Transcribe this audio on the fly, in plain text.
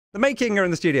The Making are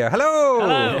in the studio. Hello!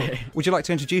 Hello! Would you like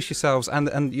to introduce yourselves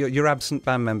and your absent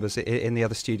band members in the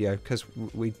other studio? Because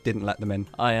we didn't let them in.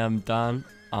 I am Dan.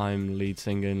 I'm lead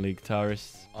singer and lead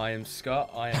guitarist. I am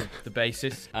Scott. I am the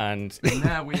bassist. And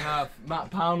now we have Matt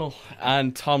Pownell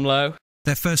and Tom Lowe.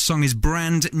 Their first song is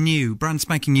brand new, brand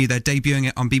spanking new. They're debuting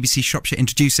it on BBC Shropshire,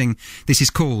 introducing. This is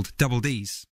called Double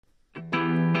D's.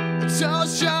 Tall,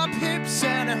 sharp hips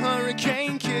and a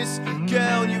hurricane kiss.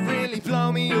 Girl, you really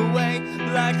blow me away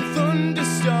like a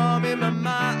thunderstorm in my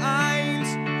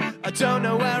mind. I don't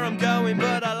know where I'm going,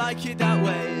 but I like it that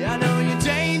way. I know you're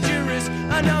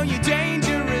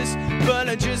dangerous, but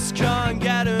I just can't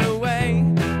get away.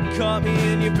 Caught me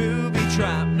in your booby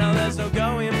trap, now there's no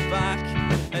going back.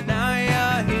 And now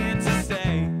you're here to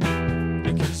stay,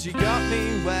 because you got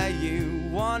me where you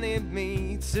wanted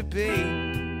me to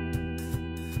be.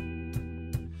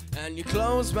 And you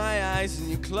close my eyes and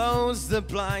you close the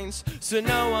blinds so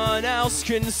no one else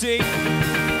can see. You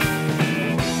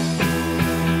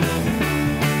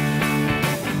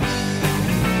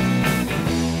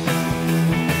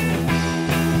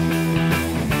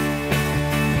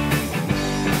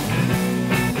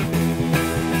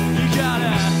got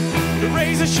a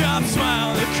razor-sharp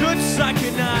smile that cuts like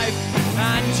a knife,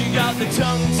 and you got the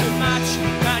tongue to match,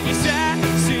 and your stare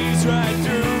sees right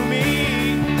through me.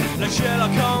 Like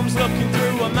Sherlock Holmes looking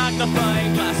through a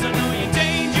magnifying glass. I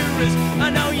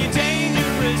know you're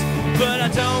dangerous, but I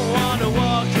don't want to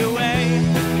walk away.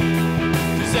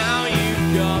 'Cause now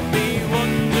you've got me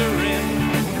wondering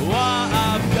what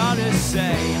I've got to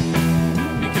say.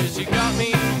 Because you got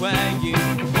me where you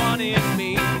wanted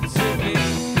me to be.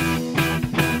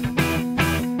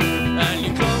 And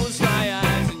you close my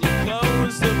eyes and you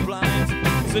close the blinds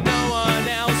so no one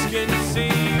else can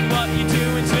see what you're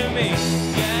doing to me.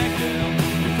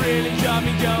 You really got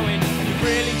me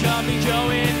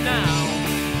going now.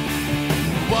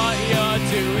 What you're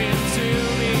doing to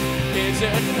me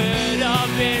isn't heard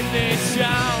of in this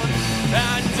town.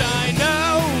 And I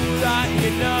know that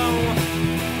you know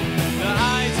that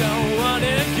I don't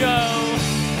wanna go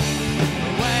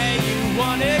where you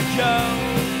wanna go,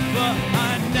 but I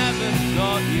never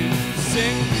thought you'd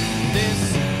sink this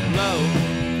low.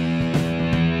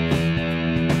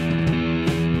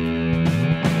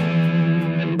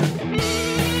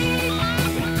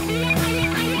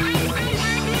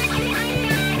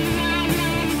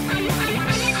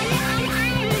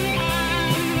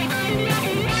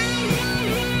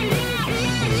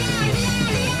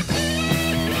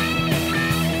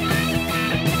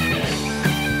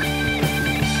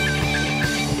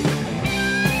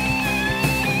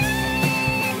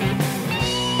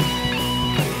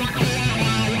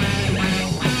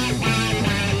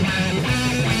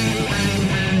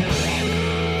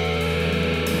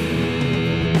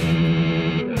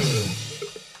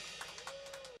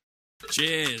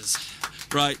 Cheers.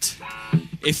 Right,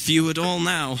 if you would all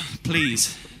now,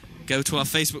 please go to our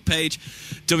Facebook page,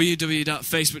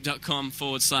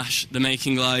 www.facebook.com/The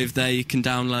Making Live. There you can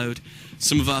download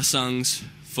some of our songs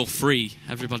for free.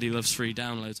 Everybody loves free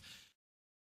downloads.